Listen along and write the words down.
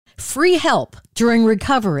free help during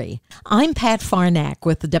recovery. I'm Pat Farnack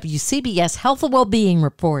with the WCBS Health and Wellbeing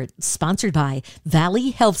Report, sponsored by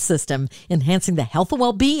Valley Health System, enhancing the health and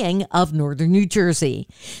well-being of Northern New Jersey.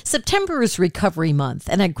 September is Recovery Month,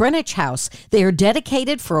 and at Greenwich House, they are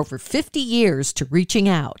dedicated for over 50 years to reaching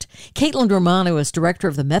out. Caitlin Romano is director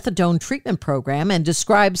of the Methadone Treatment Program and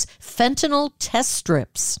describes fentanyl test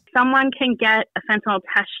strips. Someone can get a fentanyl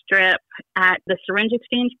test strip at the syringe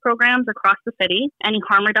exchange programs across the city. Any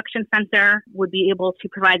harm reduction center would be able to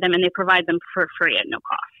provide them, and they provide them for free at no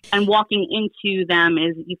cost. And walking into them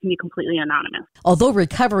you can be completely anonymous. Although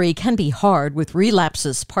recovery can be hard with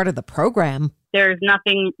relapses part of the program, there's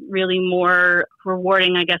nothing really more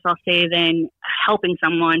rewarding, I guess I'll say, than helping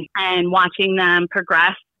someone and watching them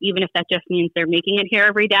progress, even if that just means they're making it here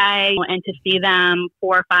every day, and to see them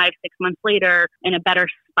 4, 5, 6 months later in a better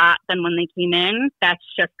spot than when they came in. That's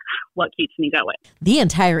just what keeps me going. The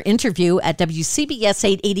entire interview at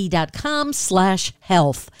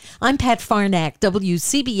WCBS880.com/health. I'm Pat Farnack,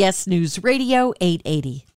 WCBS News Radio 880.